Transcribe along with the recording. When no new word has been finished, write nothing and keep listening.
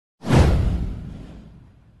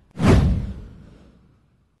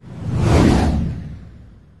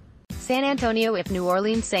San Antonio. If New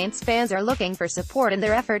Orleans Saints fans are looking for support in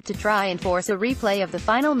their effort to try and force a replay of the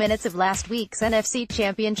final minutes of last week's NFC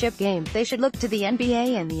Championship game, they should look to the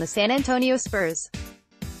NBA and the San Antonio Spurs.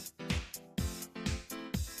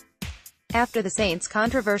 After the Saints'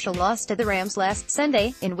 controversial loss to the Rams last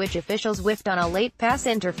Sunday, in which officials whiffed on a late pass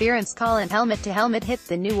interference call and helmet-to-helmet hit,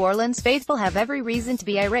 the New Orleans faithful have every reason to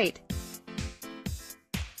be irate.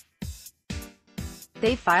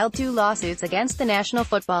 They filed 2 lawsuits against the National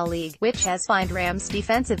Football League, which has fined Rams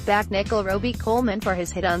defensive back nickel Roby Coleman for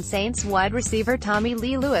his hit on Saints wide receiver Tommy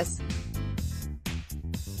Lee Lewis.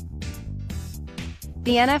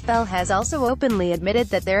 The NFL has also openly admitted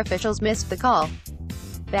that their officials missed the call.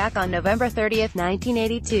 Back on November 30,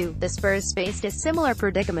 1982, the Spurs faced a similar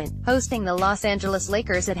predicament, hosting the Los Angeles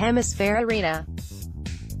Lakers at Hemisphere Arena.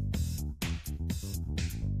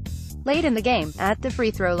 Late in the game, at the free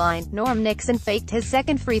throw line, Norm Nixon faked his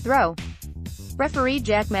second free throw. Referee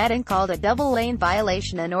Jack Madden called a double-lane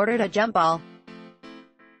violation and ordered a jump ball.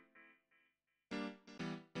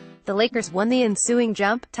 The Lakers won the ensuing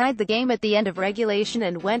jump, tied the game at the end of regulation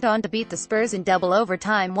and went on to beat the Spurs in double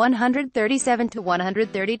overtime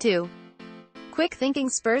 137-132. Quick-thinking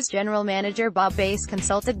Spurs general manager Bob Bass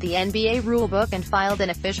consulted the NBA rulebook and filed an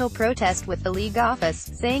official protest with the league office,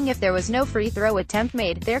 saying if there was no free throw attempt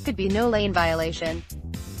made, there could be no lane violation.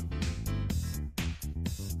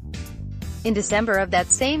 In December of that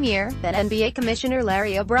same year, then NBA Commissioner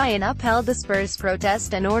Larry O'Brien upheld the Spurs'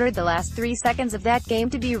 protest and ordered the last 3 seconds of that game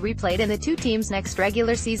to be replayed in the two teams' next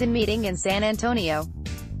regular season meeting in San Antonio.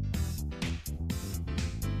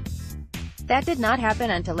 That did not happen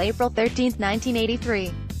until April 13,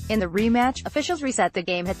 1983. In the rematch, officials reset the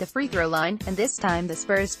game at the free throw line, and this time the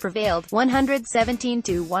Spurs prevailed,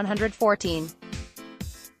 117-114.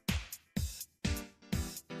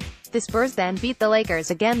 The Spurs then beat the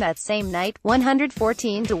Lakers again that same night,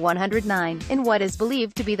 114-109, in what is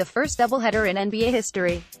believed to be the first doubleheader in NBA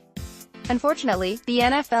history. Unfortunately, the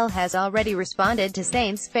NFL has already responded to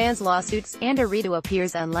Saints fans' lawsuits, and a redo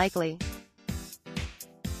appears unlikely.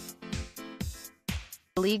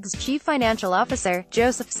 The league's chief financial officer,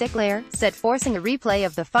 Joseph Sickler, said forcing a replay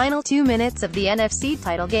of the final 2 minutes of the NFC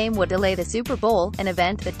title game would delay the Super Bowl, an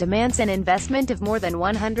event that demands an investment of more than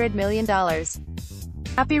 $100 million.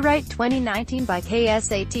 Copyright 2019 by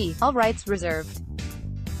KSAT, all rights reserved.